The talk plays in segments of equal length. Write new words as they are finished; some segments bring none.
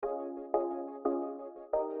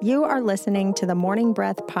You are listening to the Morning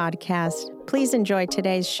Breath podcast. Please enjoy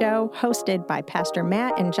today's show, hosted by Pastor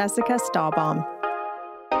Matt and Jessica Stahlbaum.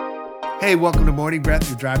 Hey, welcome to Morning Breath,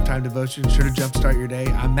 your drive time devotion, sure to jumpstart your day.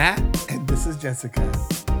 I'm Matt, and this is Jessica.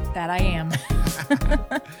 That I am.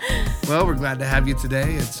 Well, we're glad to have you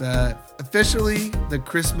today. It's officially the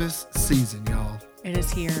Christmas season, y'all. It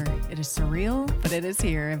is here. It is surreal, but it is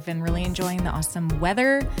here. I've been really enjoying the awesome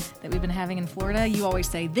weather that we've been having in Florida. You always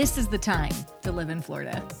say, this is the time to live in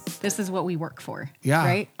Florida. This is what we work for. Yeah.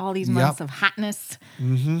 Right? All these months of hotness,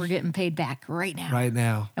 we're getting paid back right now. Right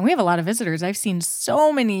now. And we have a lot of visitors. I've seen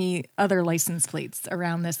so many other license plates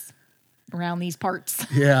around these parts.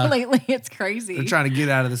 Yeah. Lately. It's crazy. They're trying to get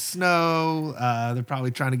out of the snow. They're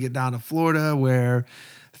probably trying to get down to Florida where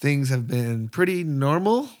things have been pretty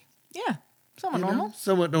normal. Yeah. Somewhat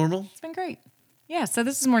normal. It's been great. Yeah, so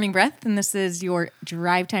this is Morning Breath, and this is your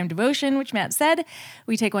drive time devotion, which Matt said.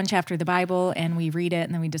 We take one chapter of the Bible, and we read it,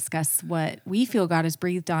 and then we discuss what we feel God has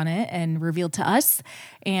breathed on it and revealed to us.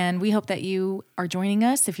 And we hope that you are joining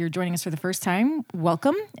us. If you're joining us for the first time,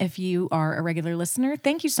 welcome. If you are a regular listener,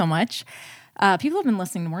 thank you so much. People have been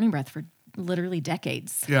listening to Morning Breath for literally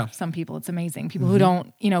decades. Yeah. Some people, it's amazing. People who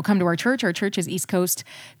don't, come to our church is East Coast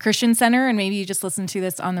Christian Center, and maybe you just listen to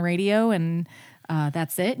this on the radio and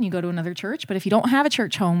that's it, and you go to another church. But if you don't have a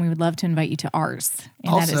church home, we would love to invite you to ours,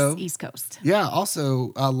 and that is East Coast. Yeah,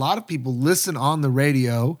 also, a lot of people listen on the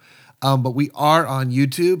radio, but we are on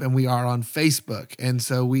YouTube and we are on Facebook. And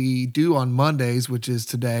so we do on Mondays, which is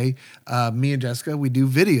today, me and Jessica, we do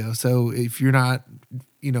video. So if you're not,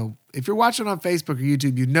 if you're watching on Facebook or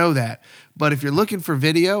YouTube, you know that. But if you're looking for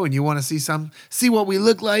video and you want to see what we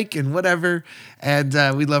look like and whatever, and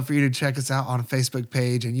we'd love for you to check us out on a Facebook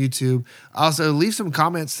page and YouTube. Also, leave some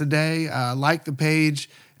comments today. Like the page,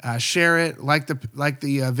 share it, like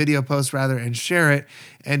the video post rather, and share it.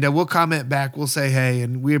 And we'll comment back. We'll say hey,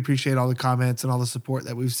 and we appreciate all the comments and all the support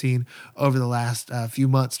that we've seen over the last few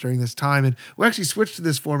months during this time. And we actually switched to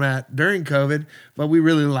this format during COVID, but we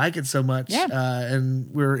really like it so much. Yeah.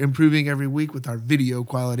 And we're improving every week with our video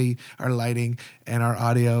quality, our lighting, and our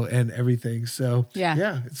audio and everything. So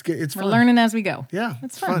yeah, it's good. It's We're fun. learning as we go. Yeah,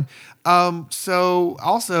 it's fun. So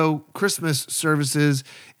also Christmas services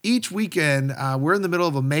each weekend. We're in the middle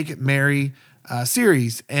of a Make It Merry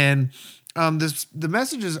series, and the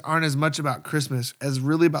messages aren't as much about Christmas as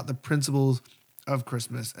really about the principles of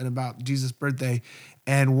Christmas and about Jesus' birthday.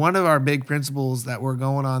 And one of our big principles that we're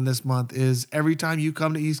going on this month is every time you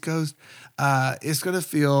come to East Coast, it's going to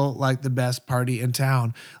feel like the best party in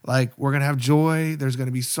town. Like, we're going to have joy. There's going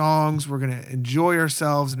to be songs. We're going to enjoy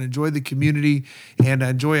ourselves and enjoy the community and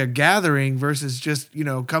enjoy a gathering versus just,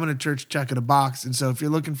 coming to church, checking a box. And so if you're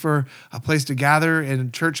looking for a place to gather in a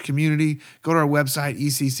church community, go to our website,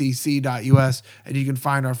 eccc.us, and you can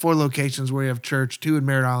find our 4 locations where we have church, 2 in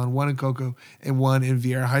Merritt Island, 1 in Cocoa, and 1 in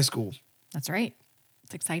Vieira High School. That's right.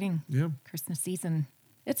 It's exciting. Yeah. Christmas season.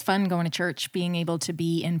 It's fun going to church, being able to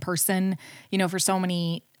be in person. For so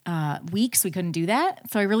many weeks we couldn't do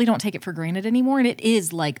that. So I really don't take it for granted anymore. And it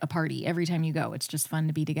is like a party every time you go. It's just fun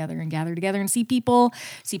to be together and gather together and see people's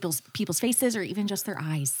faces or even just their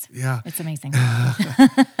eyes. Yeah. It's amazing.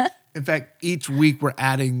 In fact, each week we're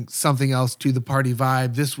adding something else to the party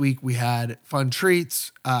vibe. This week we had fun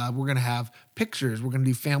treats. We're going to have pictures. We're going to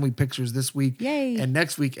do family pictures this week. Yay. And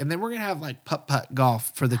next week. And then we're going to have like putt-putt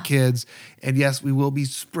golf for the kids. And yes, we will be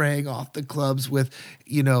spraying off the clubs with,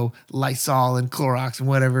 Lysol and Clorox and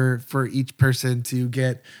whatever for each person to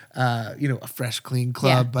get, a fresh, clean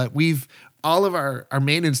club. Yeah. But all of our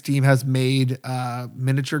maintenance team has made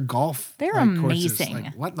miniature golf. They're courses. amazing.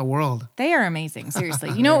 Like, what in the world? They are amazing. Seriously.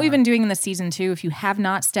 You know what we've been doing in this season too? If you have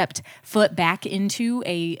not stepped foot back into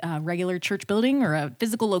a regular church building or a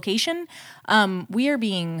physical location, we are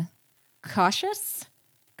being cautious,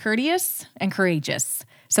 courteous, and courageous.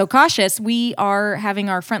 So cautious, we are having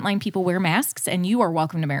our frontline people wear masks, and you are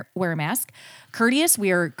welcome to wear a mask. Courteous,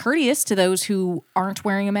 we are courteous to those who aren't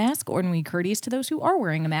wearing a mask, or we courteous to those who are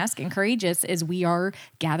wearing a mask. And courageous is we are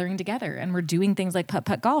gathering together, and we're doing things like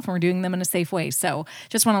putt-putt golf, and we're doing them in a safe way. So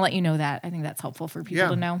just want to let you know that. I think that's helpful for people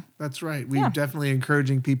to know. That's right. We're definitely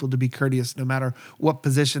encouraging people to be courteous no matter what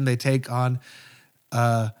position they take on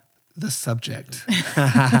the subject.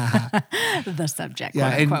 The subject. Yeah,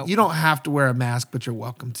 and quote. you don't have to wear a mask, but you're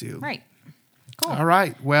welcome to. Right. Cool. All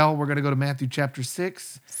right. Well, we're going to go to Matthew chapter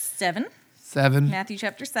 6. 7. Matthew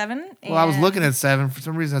chapter 7. Well, I was looking at 7. For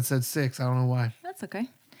some reason, I said 6. I don't know why. That's okay.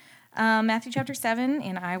 Matthew chapter 7,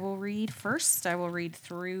 and I will read first. I will read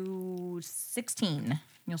through 16.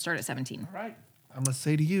 You'll start at 17. All right. I'm going to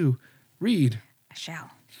say to you, read. I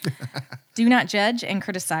shall. Do not judge and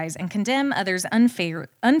criticize and condemn others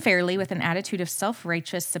unfairly with an attitude of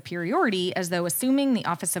self-righteous superiority as though assuming the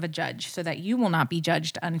office of a judge, so that you will not be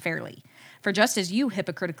judged unfairly. For just as you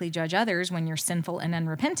hypocritically judge others when you're sinful and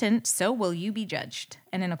unrepentant, so will you be judged.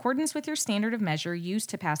 And in accordance with your standard of measure used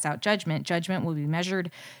to pass out judgment, judgment will be measured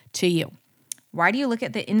to you. Why do you look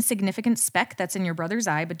at the insignificant speck that's in your brother's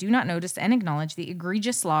eye, but do not notice and acknowledge the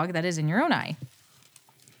egregious log that is in your own eye?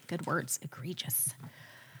 Good words, egregious.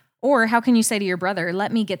 Or how can you say to your brother,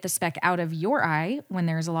 let me get the speck out of your eye when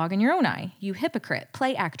there is a log in your own eye? You hypocrite,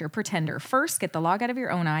 play actor, pretender. First get the log out of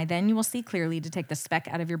your own eye, then you will see clearly to take the speck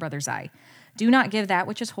out of your brother's eye. Do not give that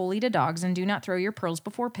which is holy to dogs, and do not throw your pearls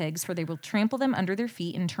before pigs, for they will trample them under their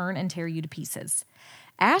feet and turn and tear you to pieces.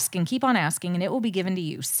 Ask and keep on asking, and it will be given to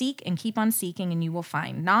you. Seek and keep on seeking, and you will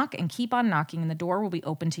find. Knock and keep on knocking, and the door will be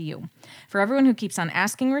open to you. For everyone who keeps on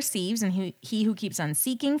asking receives, and he who keeps on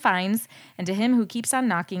seeking finds, and to him who keeps on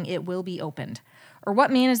knocking it will be opened. Or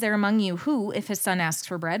what man is there among you who, if his son asks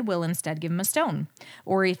for bread, will instead give him a stone?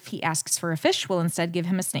 Or if he asks for a fish, will instead give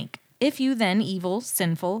him a snake? If you then, evil,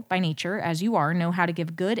 sinful by nature, as you are, know how to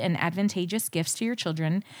give good and advantageous gifts to your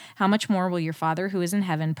children, how much more will your Father who is in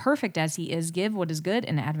heaven, perfect as he is, give what is good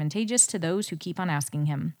and advantageous to those who keep on asking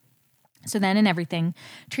him? So then in everything,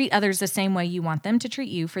 treat others the same way you want them to treat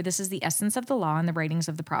you, for this is the essence of the law and the writings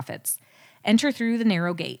of the prophets. Enter through the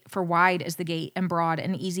narrow gate, for wide is the gate, and broad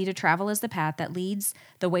and easy to travel is the path that leads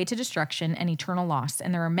the way to destruction and eternal loss,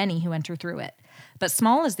 and there are many who enter through it. But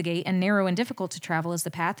small is the gate, and narrow and difficult to travel is the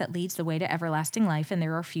path that leads the way to everlasting life, and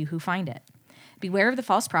there are few who find it. Beware of the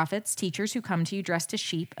false prophets, teachers who come to you dressed as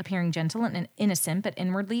sheep, appearing gentle and innocent, but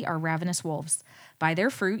inwardly are ravenous wolves. By their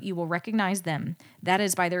fruit you will recognize them. That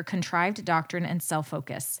is, by their contrived doctrine and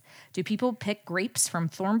self-focus. Do people pick grapes from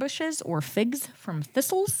thorn bushes or figs from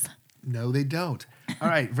thistles? No, they don't. All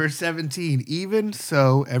right, verse 17. Even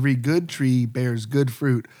so, every good tree bears good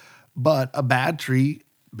fruit, but a bad tree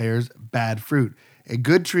bears bad fruit. A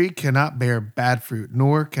good tree cannot bear bad fruit,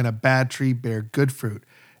 nor can a bad tree bear good fruit.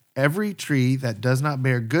 Every tree that does not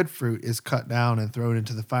bear good fruit is cut down and thrown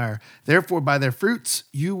into the fire. Therefore, by their fruits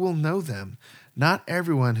you will know them. Not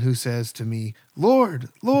everyone who says to me, Lord,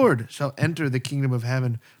 Lord, shall enter the kingdom of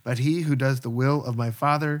heaven, but he who does the will of my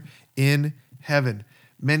Father in heaven.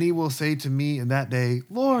 Many will say to me in that day,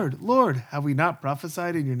 Lord, Lord, have we not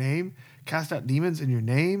prophesied in your name, cast out demons in your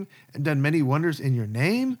name, and done many wonders in your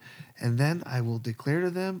name? And then I will declare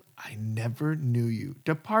to them, I never knew you.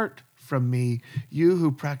 Depart from me, you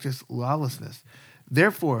who practice lawlessness.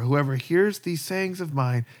 Therefore, whoever hears these sayings of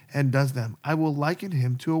mine and does them, I will liken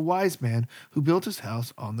him to a wise man who built his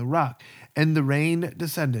house on the rock. And the rain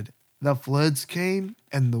descended, the floods came,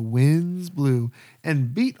 and the winds blew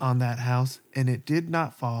and beat on that house, and it did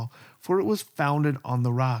not fall, for it was founded on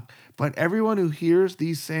the rock. But everyone who hears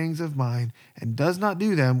these sayings of mine and does not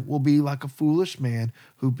do them will be like a foolish man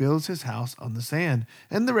who builds his house on the sand.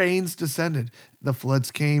 And the rains descended, the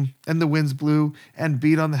floods came, and the winds blew and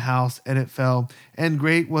beat on the house, and it fell, and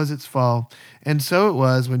great was its fall. And so it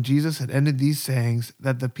was, when Jesus had ended these sayings,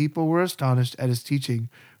 that the people were astonished at his teaching,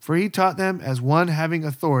 for he taught them as one having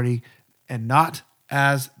authority, and not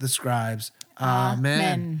as the scribes.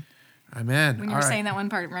 Amen. Amen. When you were saying that one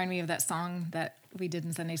part, it reminded me of that song that we did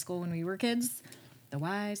in Sunday school when we were kids. The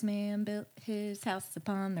wise man built his house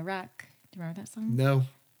upon the rock. Do you remember that song? No.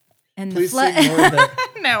 And Please the sing more of that.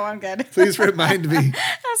 No, I'm good. Please remind me. I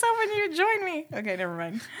was hoping you'd join me. Okay, never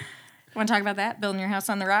mind. Want to talk about that? Building your house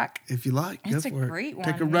on the rock? If you like, It's go a for it. great one.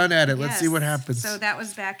 Take a run at it. Let's see what happens. So that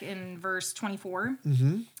was back in verse 24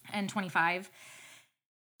 and 25.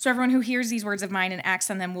 So everyone who hears these words of mine and acts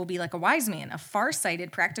on them will be like a wise man, a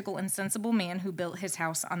far-sighted, practical, and sensible man who built his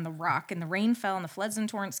house on the rock. And the rain fell, and the floods and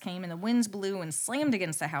torrents came, and the winds blew and slammed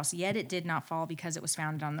against the house, yet it did not fall because it was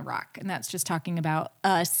founded on the rock. And that's just talking about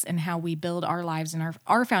us and how we build our lives and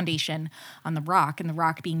our foundation on the rock, and the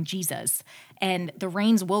rock being Jesus. And the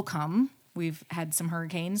rains will come. We've had some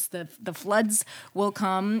hurricanes. The floods will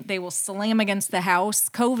come. They will slam against the house.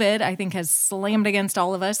 COVID, I think, has slammed against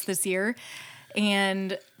all of us this year.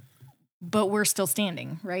 But we're still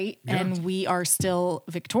standing, right? Yeah. And we are still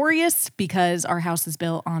victorious because our house is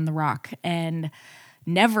built on the rock. And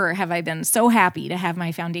never have I been so happy to have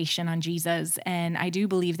my foundation on Jesus. And I do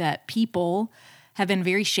believe that people have been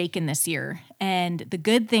very shaken this year. And the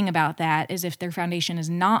good thing about that is if their foundation is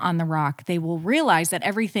not on the rock, they will realize that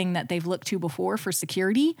everything that they've looked to before for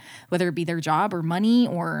security, whether it be their job or money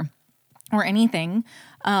or anything,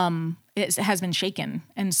 it has been shaken.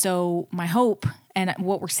 And so my hope, and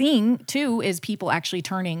what we're seeing too, is people actually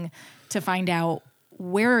turning to find out,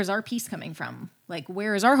 where is our peace coming from? Like,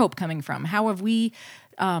 where is our hope coming from? How have we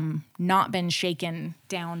not been shaken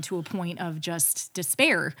down to a point of just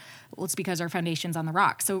despair. Well, it's because our foundation's on the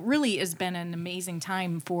rock. So it really has been an amazing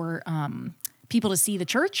time for people to see the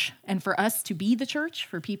church and for us to be the church,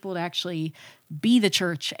 for people to actually be the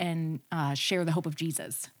church and share the hope of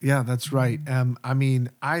Jesus. Yeah, that's right. I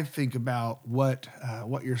mean, I think about what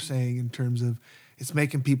you're saying in terms of it's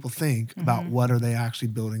making people think about what are they actually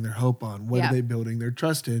building their hope on? What are they building their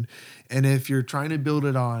trust in? And if you're trying to build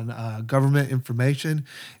it on government information,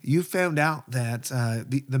 you found out that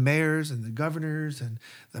the mayors and the governors and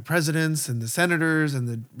the presidents and the senators and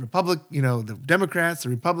the Democrats, the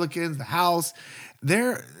Republicans, the House,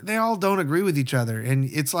 they all don't agree with each other. And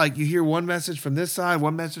it's like you hear one message from this side,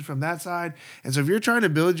 one message from that side. And so if you're trying to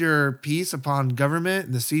build your piece upon government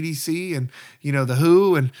and the CDC and, the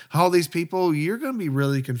WHO and all these people, you're going to be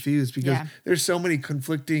really confused because there's so many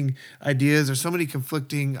conflicting ideas. There's so many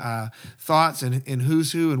conflicting thoughts and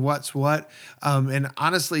who's who and what's what. And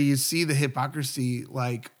honestly, you see the hypocrisy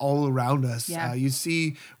like all around us. Yeah. You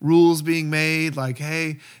see rules being made like,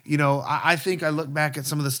 hey, I think I look back at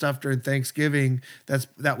some of the stuff during Thanksgiving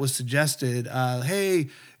that was suggested. Hey,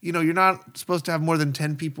 you're not supposed to have more than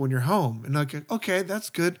 10 people in your home. And like, okay, that's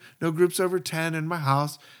good. No groups over 10 in my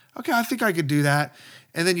house. Okay, I think I could do that.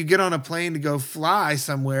 And then you get on a plane to go fly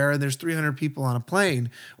somewhere and there's 300 people on a plane.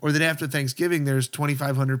 Or then after Thanksgiving, there's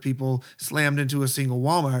 2,500 people slammed into a single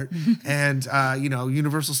Walmart. And,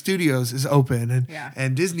 Universal Studios is open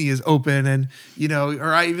and Disney is open. And,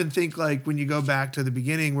 or I even think like when you go back to the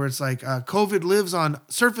beginning where it's like COVID lives on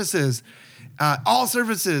surfaces, all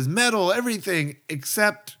surfaces, metal, everything,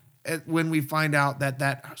 except when we find out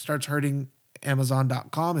that starts hurting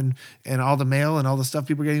Amazon.com and all the mail and all the stuff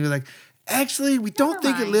people are getting. We're like, actually, we don't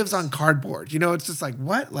think it lives on cardboard. It's just like,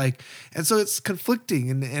 what? And so it's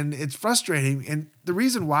conflicting and it's frustrating. And the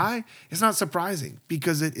reason why is not surprising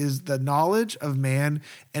because it is the knowledge of man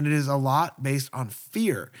and it is a lot based on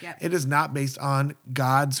fear. Yep. It is not based on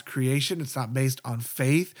God's creation. It's not based on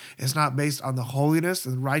faith. It's not based on the holiness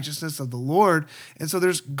and righteousness of the Lord. And so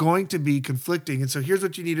there's going to be conflicting. And so here's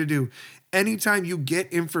what you need to do. Anytime you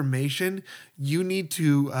get information, you need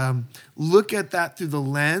to look at that through the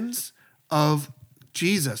lens of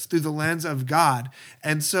Jesus, through the lens of God.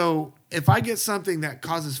 And so if I get something that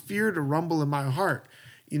causes fear to rumble in my heart,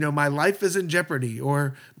 my life is in jeopardy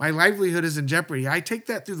or my livelihood is in jeopardy, I take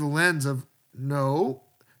that through the lens of no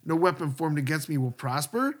weapon formed against me will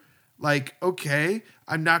prosper. Like, okay,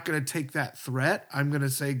 I'm not going to take that threat. I'm going to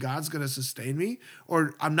say God's going to sustain me,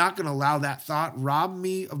 or I'm not going to allow that thought rob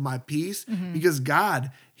me of my peace because God,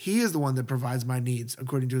 He is the one that provides my needs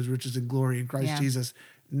according to His riches and glory in Christ Jesus.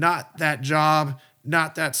 Not that job,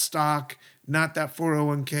 not that stock, not that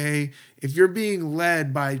 401k. If you're being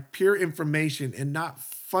led by pure information and not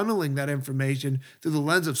funneling that information through the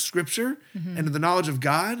lens of Scripture and the knowledge of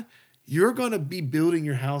God, you're going to be building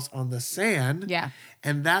your house on the sand. Yeah.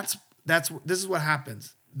 And this is what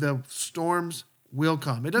happens. The storms will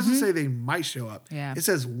come. It doesn't say they might show up. Yeah. It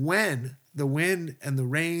says when the wind and the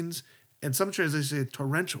rains, and some translations say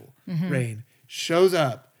torrential rain shows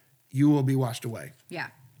up, you will be washed away. Yeah.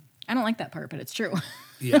 I don't like that part, but it's true.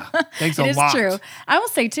 Yeah. Thanks a lot. It is true. I will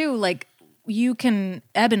say too, like you can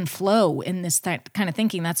ebb and flow in this kind of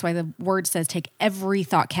thinking. That's why the word says take every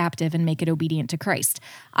thought captive and make it obedient to Christ.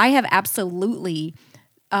 I have absolutely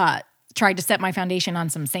tried to set my foundation on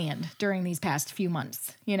some sand during these past few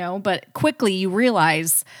months, but quickly you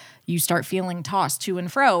realize you start feeling tossed to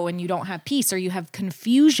and fro and you don't have peace or you have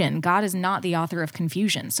confusion. God is not the author of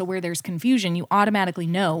confusion. So where there's confusion, you automatically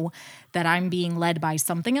know that I'm being led by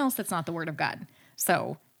something else that's not the word of God.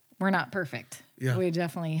 So we're not perfect. Yeah. We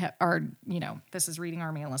definitely are, this is reading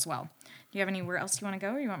our mail as well. Do you have anywhere else you want to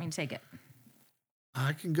go or you want me to take it?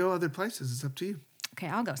 I can go other places. It's up to you. Okay,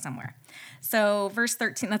 I'll go somewhere. So verse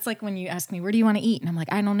 13, that's like when you ask me, where do you want to eat? And I'm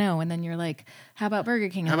like, I don't know. And then you're like, how about Burger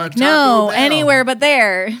King? I'm like, no, anywhere but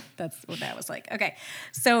there. That's what that was like. Okay,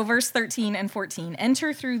 so verse 13 and 14,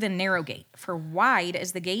 enter through the narrow gate, for wide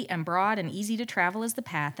is the gate and broad and easy to travel is the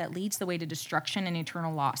path that leads the way to destruction and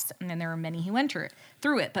eternal loss. And then there are many who enter it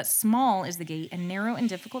through it, but small is the gate and narrow and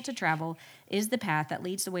difficult to travel is the path that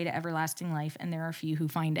leads the way to everlasting life, and there are few who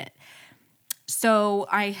find it. So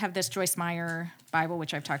I have this Joyce Meyer Bible,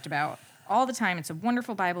 which I've talked about all the time. It's a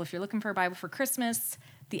wonderful Bible. If you're looking for a Bible for Christmas,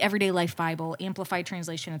 the Everyday Life Bible, Amplified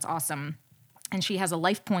Translation, it's awesome. And she has a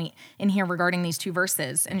life point in here regarding these two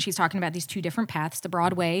verses. And she's talking about these two different paths, the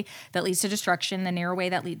broad way that leads to destruction, the narrow way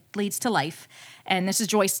that leads to life. And this is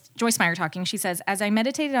Joyce Meyer talking. She says, as I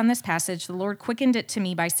meditated on this passage, the Lord quickened it to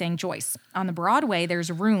me by saying, Joyce, on the broad way, there's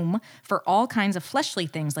room for all kinds of fleshly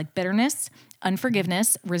things like bitterness,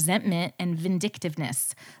 unforgiveness, resentment, and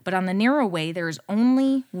vindictiveness. But on the narrow way, there is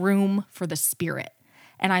only room for the Spirit.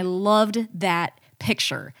 And I loved that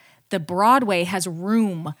picture. The Broadway has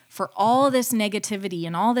room for all this negativity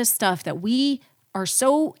and all this stuff that we are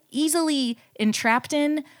so easily entrapped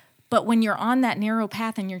in. But when you're on that narrow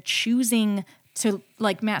path and you're choosing to,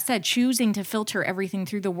 like Matt said, choosing to filter everything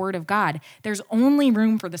through the Word of God, there's only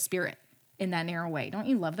room for the Spirit in that narrow way. Don't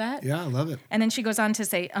you love that? Yeah, I love it. And then she goes on to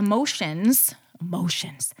say, emotions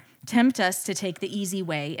tempt us to take the easy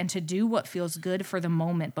way and to do what feels good for the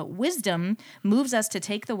moment. But wisdom moves us to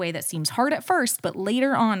take the way that seems hard at first, but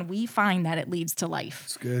later on we find that it leads to life.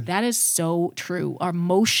 That's good. That is so true. Our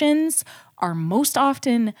emotions are most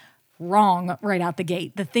often wrong right out the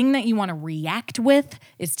gate. The thing that you want to react with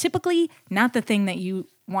is typically not the thing that you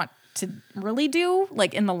want to really do,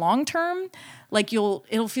 like in the long term. Like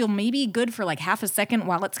it'll feel maybe good for like half a second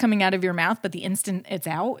while it's coming out of your mouth, but the instant it's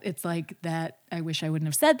out, it's like that, I wish I wouldn't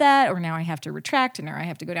have said that, or now I have to retract, and now I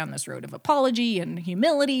have to go down this road of apology and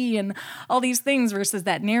humility and all these things, versus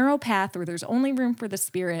that narrow path where there's only room for the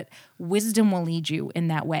Spirit. Wisdom will lead you in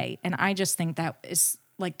that way. And I just think that is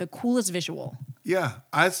like the coolest visual. Yeah,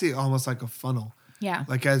 I see it almost like a funnel. Yeah.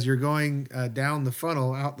 Like as you're going down the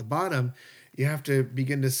funnel out the bottom, you have to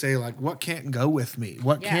begin to say, like, what can't go with me?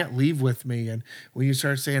 What can't leave with me? And when you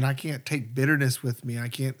start saying, I can't take bitterness with me, I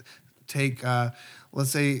can't take, let's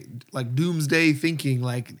say, like doomsday thinking,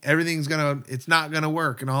 like it's not going to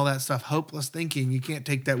work and all that stuff, hopeless thinking, you can't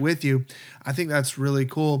take that with you. I think that's really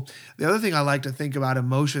cool. The other thing I like to think about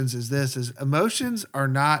emotions is emotions are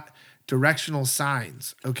not directional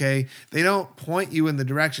signs, okay? They don't point you in the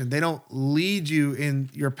direction. They don't lead you in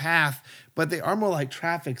your path, but they are more like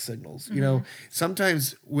traffic signals. You know,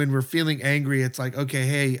 sometimes when we're feeling angry, it's like, okay,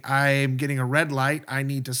 hey, I'm getting a red light. I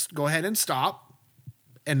need to go ahead and stop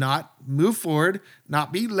and not move forward,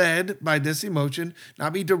 not be led by this emotion,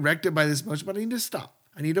 not be directed by this emotion, but I need to stop.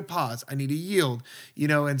 I need to pause. I need to yield, you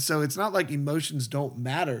know? And so it's not like emotions don't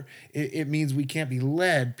matter. It means we can't be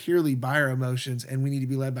led purely by our emotions, and we need to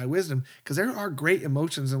be led by wisdom, because there are great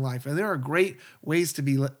emotions in life and there are great ways to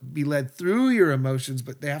be led through your emotions,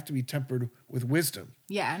 but they have to be tempered with wisdom.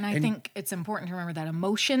 Yeah. And I think it's important to remember that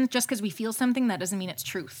emotion, just because we feel something, that doesn't mean it's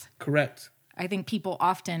truth. Correct. I think people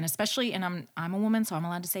often, especially, and I'm a woman, so I'm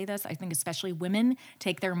allowed to say this, I think especially women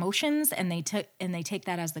take their emotions and they take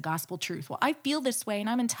that as the gospel truth. Well, I feel this way and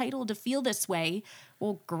I'm entitled to feel this way.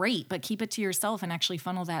 Well, great, but keep it to yourself and actually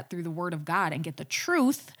funnel that through the Word of God and get the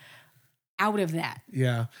truth out of that.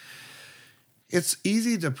 Yeah. It's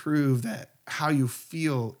easy to prove that how you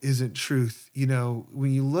feel isn't truth. You know,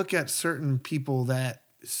 when you look at certain people that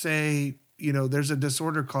say, you know, there's a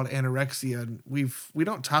disorder called anorexia, and we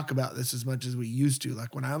don't talk about this as much as we used to.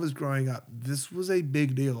 Like when I was growing up, this was a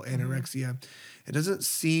big deal, anorexia. It doesn't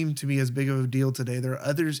seem to me as big of a deal today. There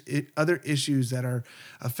are other issues that are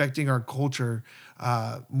affecting our culture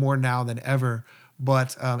more now than ever.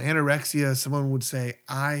 But anorexia, someone would say,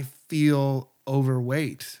 I feel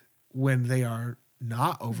overweight, when they are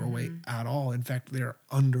not overweight at all. In fact, they're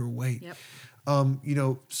underweight. Yep. You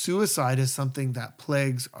know, suicide is something that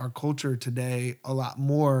plagues our culture today a lot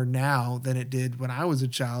more now than it did when I was a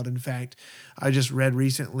child. In fact, I just read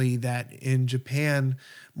recently that in Japan,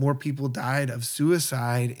 more people died of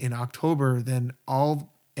suicide in October than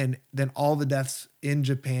all the deaths in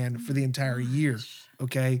Japan for the entire year.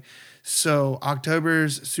 Okay. So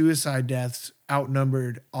October's suicide deaths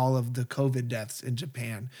outnumbered all of the COVID deaths in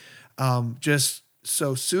Japan.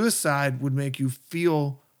 So suicide would make you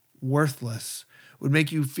feel worthless, would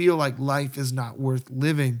make you feel like life is not worth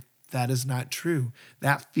living. That is not true.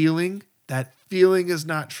 That feeling is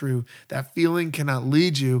not true. That feeling cannot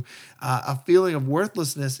lead you. A feeling of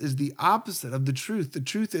worthlessness is the opposite of the truth. The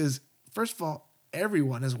truth is, first of all,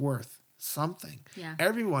 everyone is worth something. Yeah.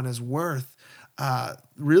 Everyone is worth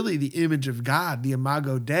really the image of God, the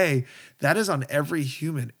Imago Dei. That is on every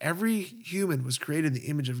human. Every human was created in the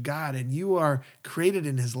image of God, and you are created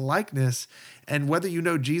in his likeness. And whether you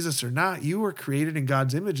know Jesus or not, you were created in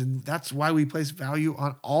God's image. And that's why we place value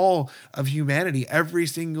on all of humanity. Every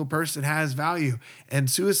single person has value. And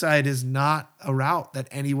suicide is not a route that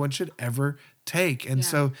anyone should ever take. And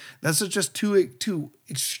so that's just two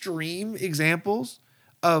extreme examples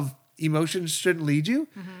of emotions shouldn't lead you.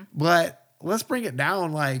 But let's bring it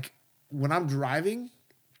down. Like when I'm driving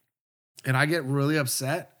and I get really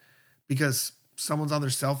upset because someone's on their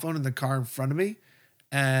cell phone in the car in front of me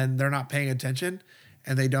and they're not paying attention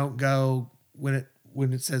and they don't go when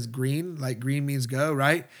it says green, like green means go,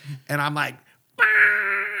 right? And I'm like,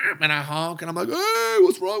 and I honk and I'm like, hey,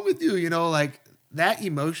 what's wrong with you? You know, like that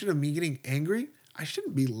emotion of me getting angry, I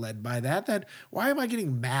shouldn't be led by that. Why am I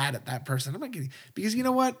getting mad at that person? I'm not getting, because you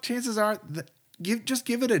know what? Chances are just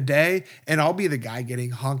give it a day and I'll be the guy getting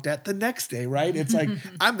honked at the next day, right? It's like,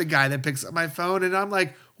 I'm the guy that picks up my phone and I'm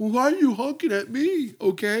like, well, why are you honking at me?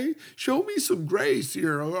 Okay. Show me some grace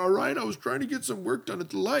here. All right. I was trying to get some work done at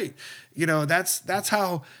the light. You know, that's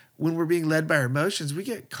how, when we're being led by our emotions, we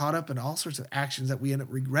get caught up in all sorts of actions that we end up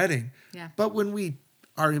regretting. Yeah. But when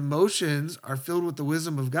our emotions are filled with the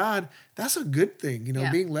wisdom of God, that's a good thing. You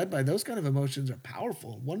know, being led by those kind of emotions are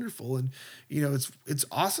powerful and wonderful. And, you know, it's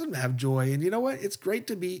awesome to have joy. And you know what? It's great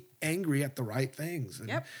to be angry at the right things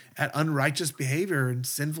and at unrighteous behavior and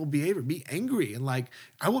sinful behavior. Be angry and like,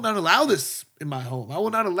 I will not allow this in my home. I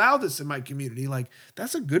will not allow this in my community. Like,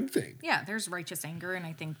 that's a good thing. Yeah, there's righteous anger. And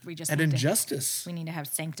I think we just and injustice. We need to have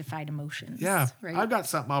sanctified emotions. Yeah. Right? I've got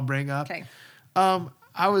something I'll bring up. Okay.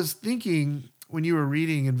 I was thinking, when you were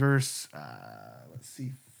reading in verse,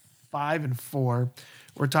 5 and 4,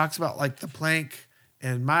 where it talks about like the plank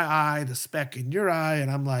in my eye, the speck in your eye. And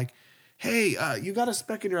I'm like, hey, you got a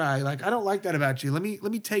speck in your eye. Like, I don't like that about you. Let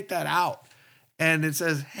me take that out. And it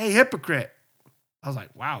says, hey, hypocrite. I was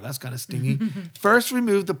like, wow, that's kind of stingy. First,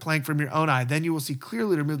 remove the plank from your own eye. Then you will see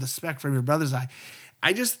clearly to remove the speck from your brother's eye.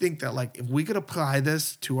 I just think that like, if we could apply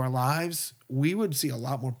this to our lives, we would see a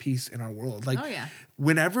lot more peace in our world. Like,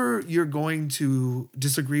 whenever you're going to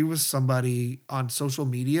disagree with somebody on social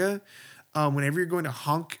media, whenever you're going to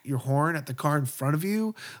honk your horn at the car in front of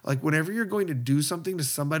you, like whenever you're going to do something to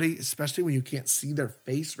somebody, especially when you can't see their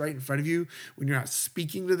face right in front of you, when you're not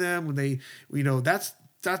speaking to them, when they, you know, that's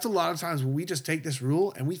a lot of times when we just take this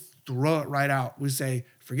rule and we throw it right out. We say,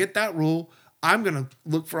 forget that rule. I'm going to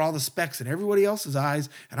look for all the specks in everybody else's eyes,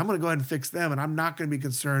 and I'm going to go ahead and fix them. And I'm not going to be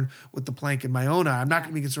concerned with the plank in my own eye. I'm not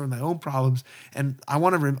going to be concerned with my own problems. And I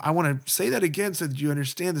want to say that again so that you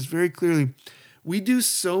understand this very clearly. We do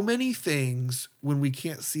so many things when we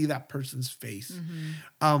can't see that person's face.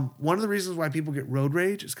 One of the reasons why people get road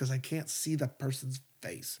rage is because I can't see that person's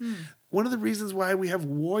face. One of the reasons why we have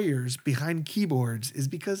warriors behind keyboards is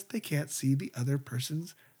because they can't see the other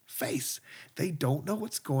person's face. They don't know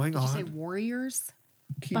what's going on. Did you say warriors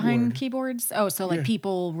behind keyboards? Oh, so like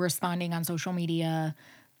people responding on social media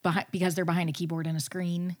because they're behind a keyboard and a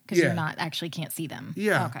screen because you're not actually can't see them.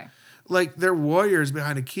 Yeah. Okay. Like they're warriors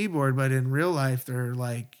behind a keyboard, but in real life, they're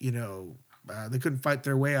like, you know, they couldn't fight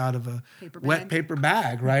their way out of a wet paper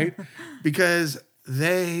bag, right? Because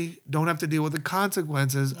they don't have to deal with the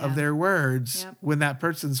consequences of their words when that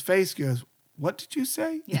person's face goes, what did you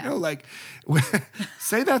say? Yeah. You know, like,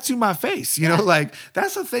 say that to my face. You know, like,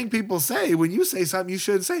 that's the thing people say. When you say something you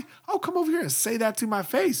shouldn't say, oh, come over here and say that to my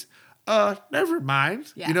face. Never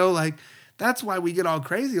mind. Yeah. You know, like, that's why we get all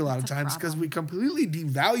crazy a lot of times, because we completely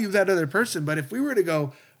devalue that other person. But if we were to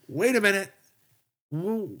go, wait a minute,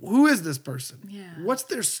 who is this person? Yeah. What's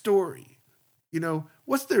their story? You know,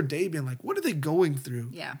 what's their day been like? What are they going through?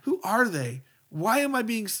 Yeah. Who are they? Why am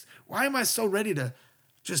I so ready to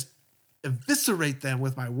just eviscerate them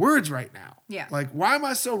with my words right now? Yeah. Like, why am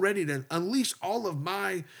I so ready to unleash all of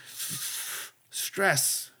my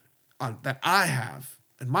stress that I have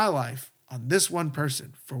in my life on this one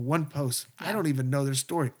person for one post? Yeah. I don't even know their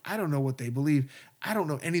story. I don't know what they believe. I don't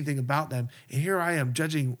know anything about them. And here I am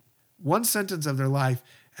judging one sentence of their life,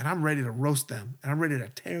 and I'm ready to roast them, and I'm ready to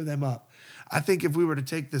tear them up. I think if we were to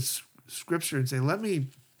take this scripture and say, let me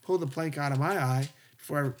pull the plank out of my eye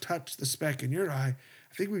before I touch the speck in your eye,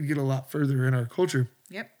 I think we'd get a lot further in our culture.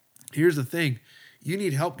 Yep. Here's the thing. You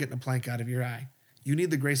need help getting a plank out of your eye. You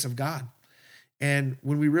need the grace of God. And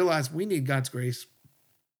when we realize we need God's grace,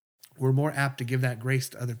 we're more apt to give that grace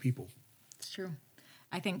to other people. It's true.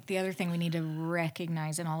 I think the other thing we need to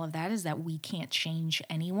recognize in all of that is that we can't change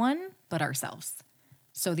anyone but ourselves.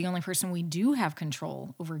 So the only person we do have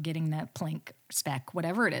control over getting that plank, speck,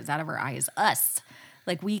 whatever it is, out of our eye is us.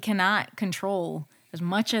 Like, we cannot control, as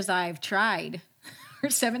much as I've tried for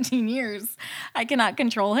 17 years, I cannot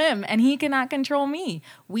control him, and he cannot control me.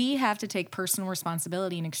 We have to take personal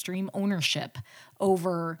responsibility and extreme ownership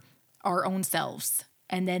over our own selves.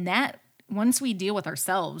 And then that, once we deal with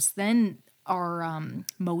ourselves, then our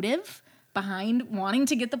motive behind wanting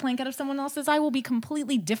to get the plank out of someone else's eye will be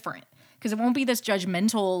completely different. Because it won't be this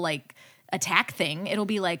judgmental, like, attack thing. It'll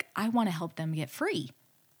be like, I want to help them get free,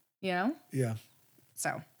 you know? Yeah.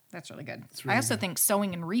 So that's really good. Really I also think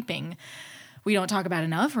sowing and reaping, we don't talk about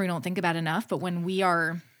enough, or we don't think about enough. But when we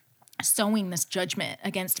are sowing this judgment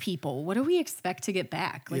against people, what do we expect to get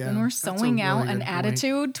back? Like Yeah, when we're that's a sowing out really an good point.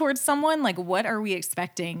 attitude towards someone, like what are we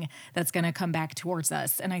expecting that's going to come back towards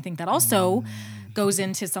us? And I think that also goes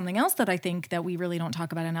into something else that I think that we really don't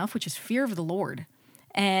talk about enough, which is fear of the Lord.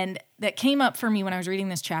 And that came up for me when I was reading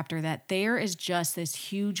this chapter, that there is just this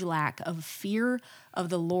huge lack of fear of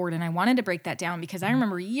the Lord. And I wanted to break that down because I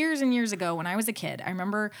remember years and years ago when I was a kid, I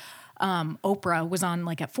remember Oprah was on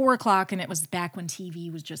like at 4:00, and it was back when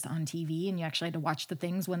TV was just on TV and you actually had to watch the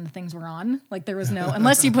things when the things were on. Like there was no,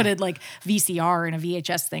 unless you put it like VCR and a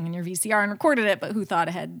VHS thing in your VCR and recorded it, but who thought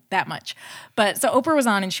it had that much? But so Oprah was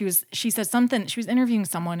on and she said something, she was interviewing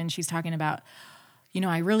someone and she's talking about,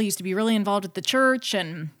 I really used to be really involved with the church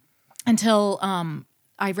and until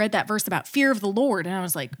I read that verse about fear of the Lord. And I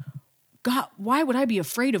was like, God, why would I be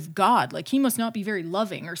afraid of God? Like he must not be very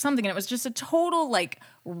loving or something. And it was just a total like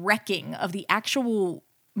wrecking of the actual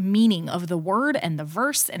meaning of the word and the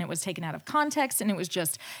verse. And it was taken out of context. And it was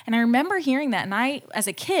just, and I remember hearing that. And I, as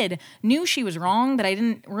a kid, knew she was wrong, but I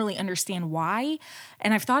didn't really understand why.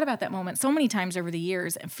 And I've thought about that moment so many times over the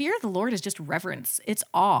years. And fear of the Lord is just reverence. It's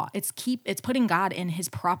awe. It's putting God in his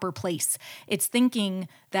proper place. It's thinking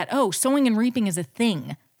that, sowing and reaping is a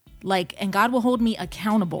thing. And God will hold me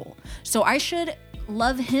accountable. So I should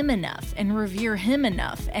love him enough and revere him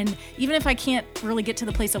enough. And even if I can't really get to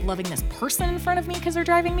the place of loving this person in front of me because they're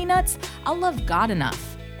driving me nuts, I'll love God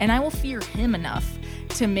enough and I will fear him enough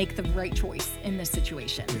to make the right choice in this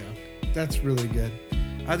situation. Yeah, that's really good.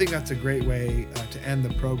 I think that's a great way to end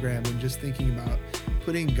the program, and just thinking about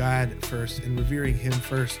putting God first and revering him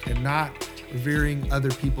first and not revering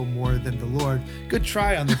other people more than the Lord. Good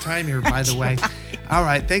try on the time here, by the way. All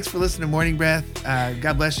right. Thanks for listening to Morning Breath.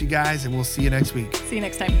 God bless you guys, and we'll see you next week. See you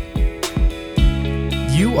next time.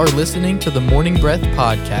 You are listening to the Morning Breath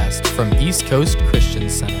podcast from East Coast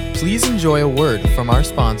Christian Center. Please enjoy a word from our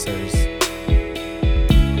sponsors.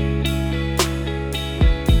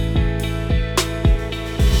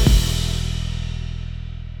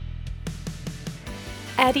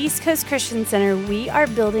 At East Coast Christian Center, we are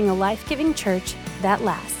building a life-giving church that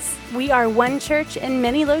lasts. We are one church in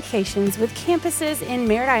many locations with campuses in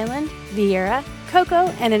Merritt Island, Viera, Cocoa,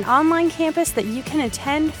 and an online campus that you can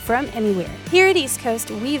attend from anywhere. Here at East Coast,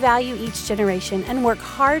 we value each generation and work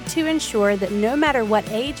hard to ensure that no matter what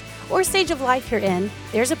age or stage of life you're in,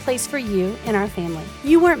 there's a place for you in our family.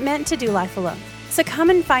 You weren't meant to do life alone, so come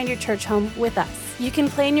and find your church home with us. You can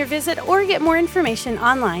plan your visit or get more information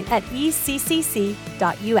online at eccc.us.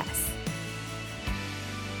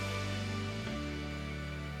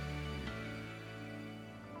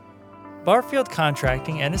 Barfield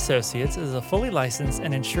Contracting and Associates is a fully licensed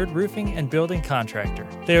and insured roofing and building contractor.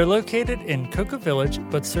 They are located in Cocoa Village,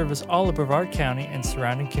 but service all of Brevard County and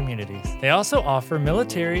surrounding communities. They also offer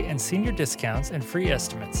military and senior discounts and free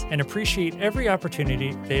estimates, and appreciate every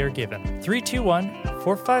opportunity they are given.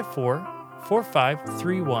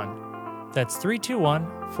 321-454-4531. That's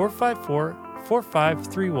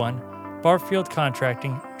 321-454-4531. Barfield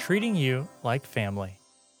Contracting, treating you like family.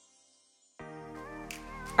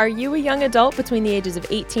 Are you a young adult between the ages of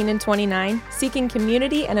 18 and 29, seeking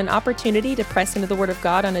community and an opportunity to press into the Word of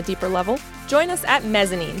God on a deeper level? Join us at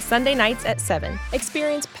Mezzanine, Sunday nights at 7.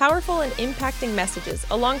 Experience powerful and impacting messages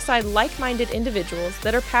alongside like-minded individuals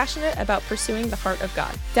that are passionate about pursuing the heart of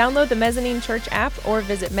God. Download the Mezzanine Church app or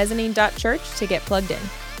visit mezzanine.church to get plugged in.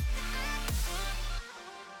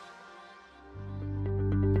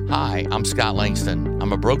 Hi, I'm Scott Langston.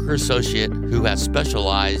 I'm a broker associate who has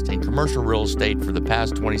specialized in commercial real estate for the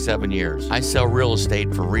past 27 years. I sell real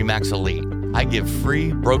estate for RE/MAX Elite. I give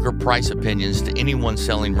free broker price opinions to anyone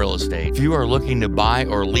selling real estate. If you are looking to buy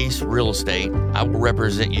or lease real estate, I will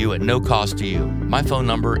represent you at no cost to you. My phone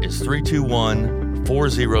number is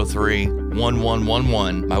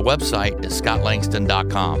 321-403-1111. My website is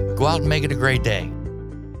scottlangston.com. Go out and make it a great day.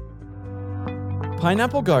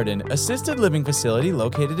 Pineapple Garden, assisted living facility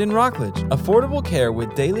located in Rockledge. Affordable care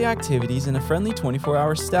with daily activities and a friendly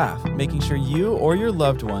 24-hour staff, making sure you or your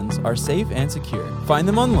loved ones are safe and secure. Find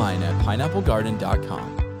them online at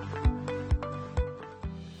pineapplegarden.com.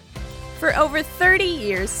 For over 30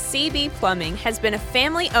 years, CB Plumbing has been a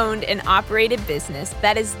family-owned and operated business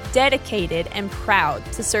that is dedicated and proud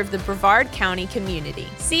to serve the Brevard County community.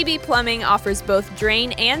 CB Plumbing offers both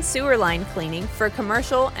drain and sewer line cleaning for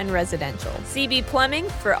commercial and residential. CB Plumbing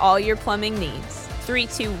for all your plumbing needs.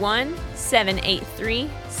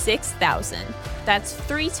 321-783-6000. That's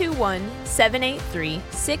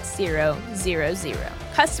 321-783-6000.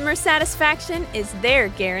 Customer satisfaction is their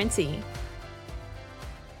guarantee.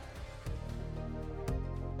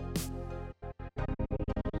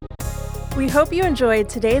 We hope you enjoyed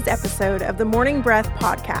today's episode of the Morning Breath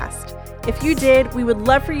podcast. If you did, we would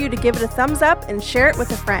love for you to give it a thumbs up and share it with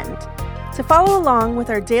a friend. To follow along with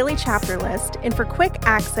our daily chapter list and for quick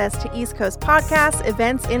access to East Coast podcasts,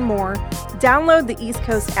 events, and more, download the East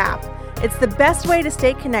Coast app. It's the best way to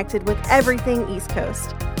stay connected with everything East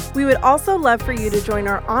Coast. We would also love for you to join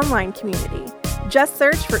our online community. Just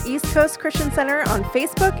search for East Coast Christian Center on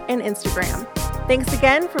Facebook and Instagram. Thanks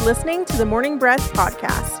again for listening to the Morning Breath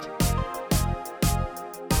podcast.